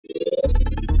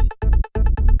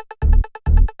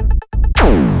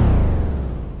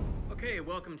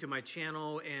welcome to my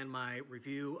channel and my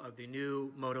review of the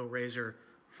new Moto RAZR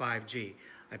 5G.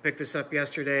 I picked this up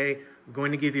yesterday. I'm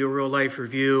going to give you a real life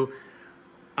review,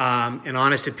 an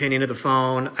honest opinion of the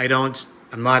phone. I'm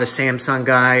not a Samsung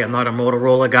guy, I'm not a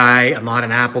Motorola guy, I'm not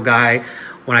an Apple guy.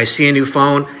 When I see a new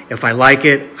phone, if I like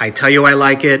it, I tell you I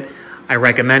like it, I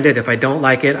recommend it. If I don't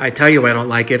like it, I tell you I don't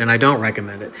like it and I don't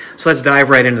recommend it. So let's dive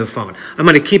right into the phone. I'm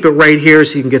going to keep it right here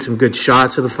so you can get some good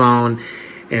shots of the phone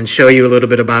and show you a little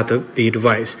bit about the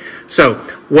device. So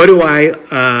what do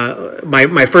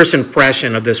my first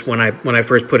impression of this when I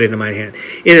first put it in my hand,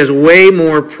 it is way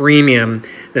more premium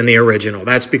than the original.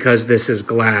 That's because this is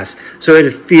glass. So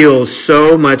it feels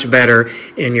so much better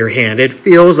in your hand. It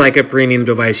feels like a premium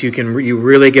device. You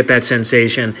really get that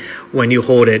sensation when you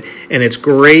hold it, and it's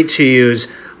great to use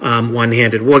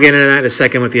one-handed. We'll get into that in a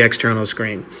second with the external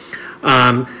screen.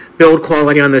 Build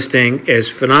quality on this thing is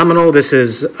phenomenal. This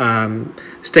is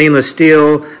stainless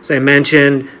steel, as I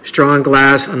mentioned, strong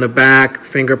glass on the back.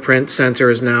 Fingerprint sensor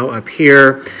is now up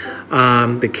here.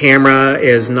 The camera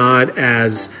is not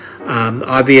as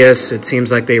obvious. It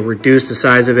seems like they reduced the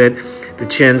size of it. The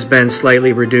chin's been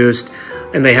slightly reduced,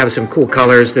 and they have some cool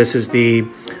colors. This is the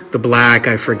black.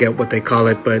 I forget what they call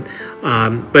it, but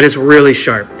it's really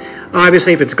sharp.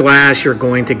 Obviously, if it's glass, you're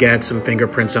going to get some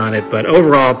fingerprints on it, but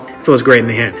overall, it feels great in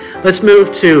the hand. Let's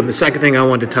move to the second thing I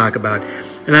wanted to talk about,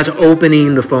 and that's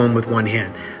opening the phone with one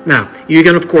hand. Now, you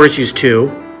can, of course, use two,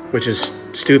 which is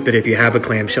stupid if you have a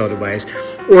clamshell device,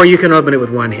 or you can open it with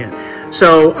one hand.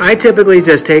 So I typically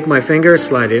just take my finger,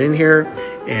 slide it in here,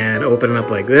 and open it up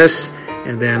like this,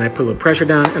 and then I put a little pressure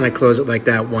down, and I close it like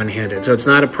that one-handed. So it's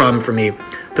not a problem for me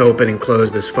to open and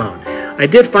close this phone. I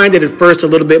did find it at first a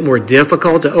little bit more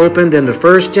difficult to open than the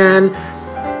first gen.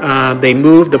 They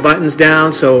moved the buttons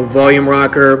down, so volume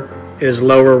rocker is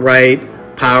lower right,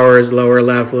 power is lower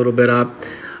left, a little bit up.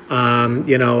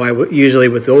 You know, usually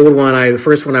with the old one, the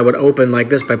first one I would open like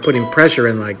this by putting pressure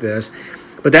in like this,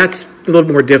 but that's a little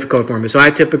more difficult for me. So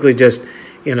I typically just,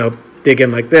 you know, dig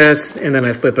in like this, and then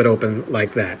I flip it open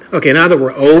like that. Okay, now that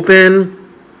we're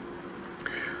open,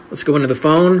 let's go into the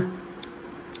phone.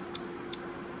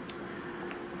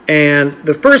 And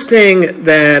the first thing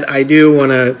that I do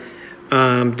want to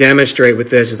demonstrate with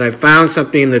this is I found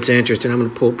something that's interesting. I'm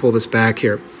going to pull this back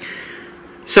here.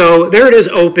 So there it is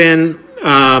open.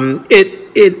 One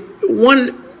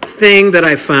thing that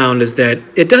I found is that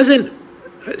it doesn't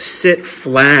sit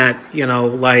flat, you know,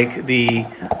 like the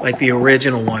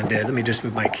original one did. Let me just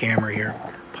move my camera here.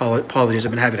 Apologies,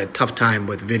 I've been having a tough time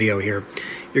with video here.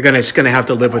 You're just gonna have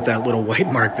to live with that little white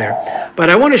mark there. But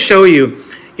I want to show you,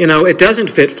 you know, it doesn't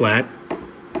fit flat.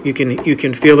 You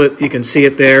can feel it, you can see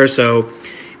it there. So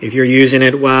if you're using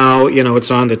it while, you know,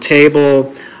 it's on the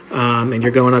table, and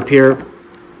you're going up here,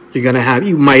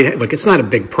 you might look. It's not a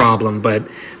big problem, but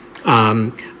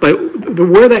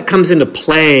where that comes into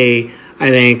play, I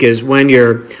think, is when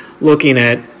you're looking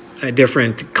at a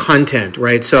different content,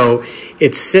 right? So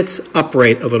it sits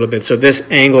upright a little bit. So this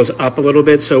angles up a little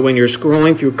bit. So when you're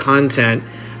scrolling through content,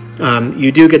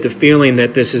 you do get the feeling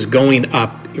that this is going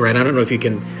up, right? I don't know if you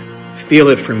can feel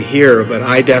it from here, but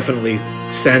I definitely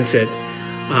sense it.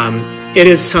 It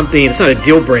is something, it's not a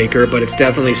deal breaker, but it's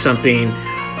definitely something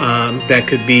that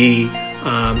could be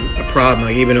a problem.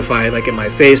 Like even if I, like in my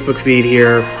Facebook feed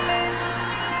here,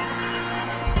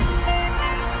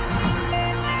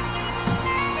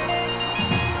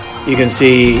 you can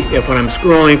see if when I'm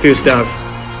scrolling through stuff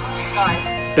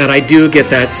that I do get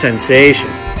that sensation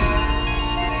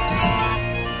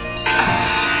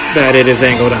that it is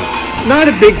angled up. Not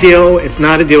a big deal. It's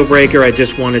not a deal breaker. I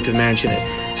just wanted to mention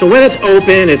it. So when it's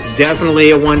open, it's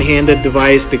definitely a one-handed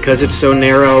device because it's so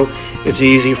narrow. It's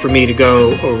easy for me to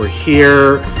go over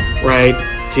here, right?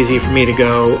 It's easy for me to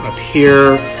go up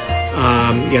here.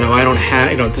 You know, I don't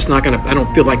have, you know, it's not gonna, I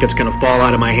don't feel like it's gonna fall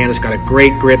out of my hand. It's got a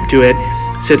great grip to it.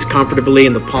 Sits comfortably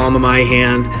in the palm of my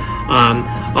hand.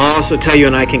 I'll also tell you,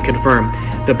 and I can confirm,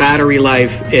 the battery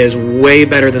life is way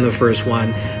better than the first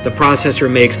one. The processor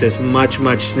makes this much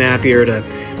snappier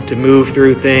to move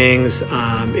through things.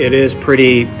 It is a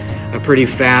pretty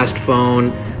fast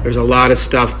phone. There's a lot of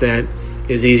stuff that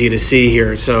is easy to see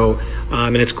here. So,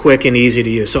 and it's quick and easy to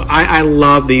use. So I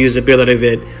love the usability of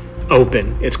it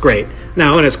open. It's great.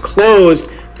 Now when it's closed,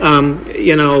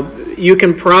 you know, you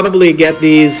can probably get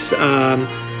these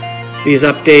updates,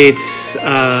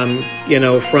 you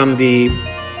know, from the.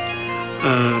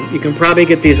 You can probably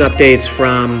get these updates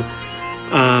from,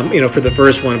 you know, for the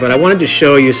first one. But I wanted to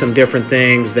show you some different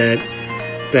things that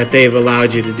they've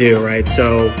allowed you to do, right?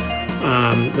 So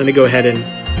let me go ahead and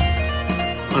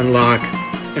unlock,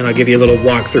 and I'll give you a little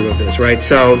walkthrough of this, right?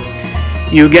 So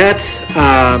you get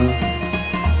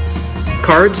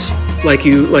cards like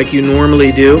you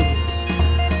normally do,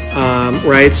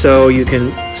 right? So you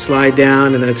can slide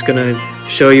down, and then it's going to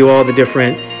show you all the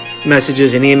different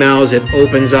messages and emails. It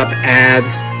opens up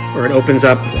ads, or it opens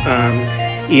up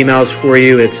emails for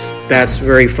you. That's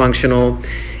very functional.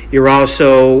 You're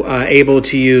also able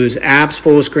to use apps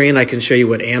full screen. I can show you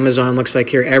what Amazon looks like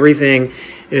here. Everything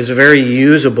is very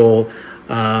usable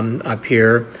up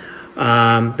here.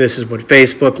 This is what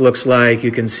Facebook looks like.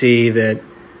 You can see that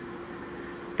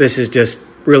this is just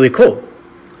really cool.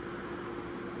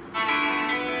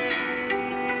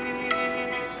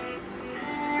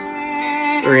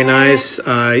 Very nice.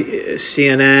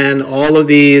 CNN, all of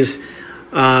these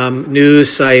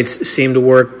news sites seem to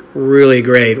work really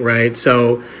great, right?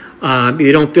 So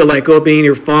you don't feel like opening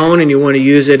your phone and you want to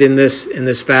use it in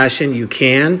this fashion, you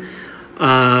can,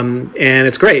 and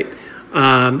it's great.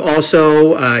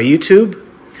 Also, YouTube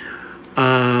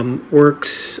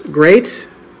works great.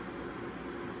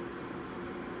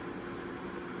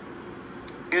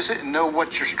 Use it and know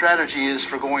what your strategy is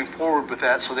for going forward with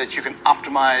that, so that you can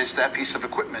optimize that piece of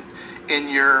equipment in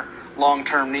your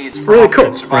long-term needs. It's really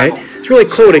cool, right? It's really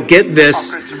cool to get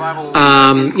this, you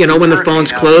know, when the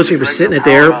phone's closed, you're sitting at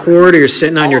the airport or you're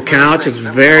sitting on your couch. It's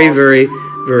very, very,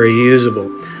 very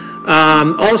usable.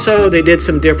 Also, they did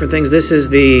some different things. This is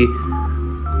the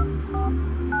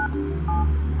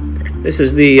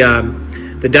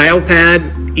dial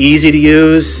pad, easy to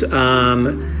use.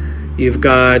 You've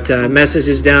got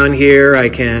messages down here. I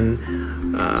can,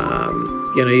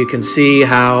 you know, you can see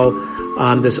how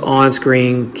this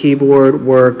on-screen keyboard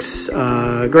works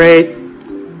great.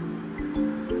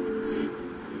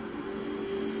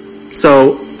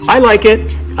 So I like it.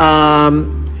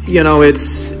 You know,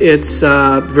 it's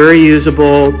very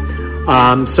usable.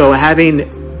 So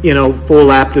having, you know,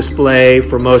 full app display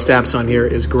for most apps on here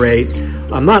is great.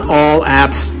 Not all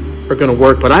apps are going to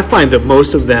work, but I find that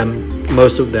most of them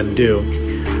do.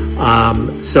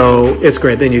 So it's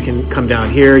great. Then you can come down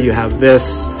here. You have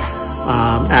this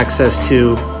access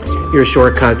to your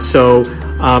shortcuts. So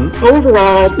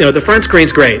overall, you know, the front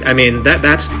screen's great. I mean,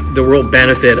 that's the real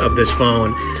benefit of this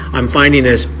phone. I'm finding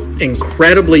this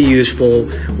incredibly useful,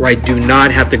 where I do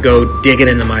not have to go digging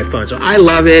into my phone. So I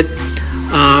love it.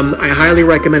 I highly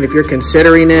recommend, if you're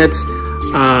considering it.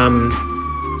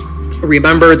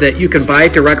 Remember that you can buy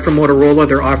it direct from Motorola.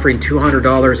 They're offering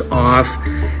 $200 off.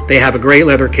 They have a great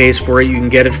leather case for it. You can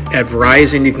get it at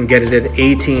Verizon. You can get it at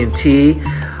AT&T.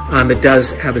 It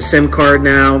does have a SIM card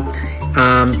now.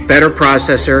 Better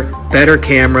processor, better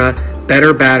camera,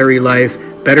 better battery life,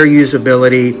 better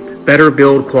usability, better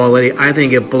build quality. I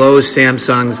think it blows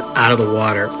Samsung's out of the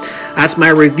water. That's my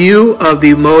review of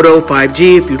the Moto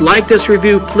 5G. If you like this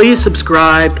review, please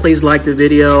subscribe. Please like the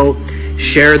video.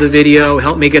 Share the video,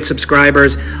 help me get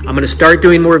subscribers. I'm going to start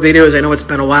doing more videos. I know it's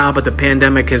been a while, but the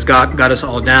pandemic has got us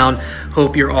all down.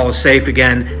 Hope you're all safe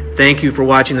again. Thank you for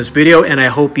watching this video, and I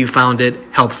hope you found it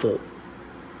helpful.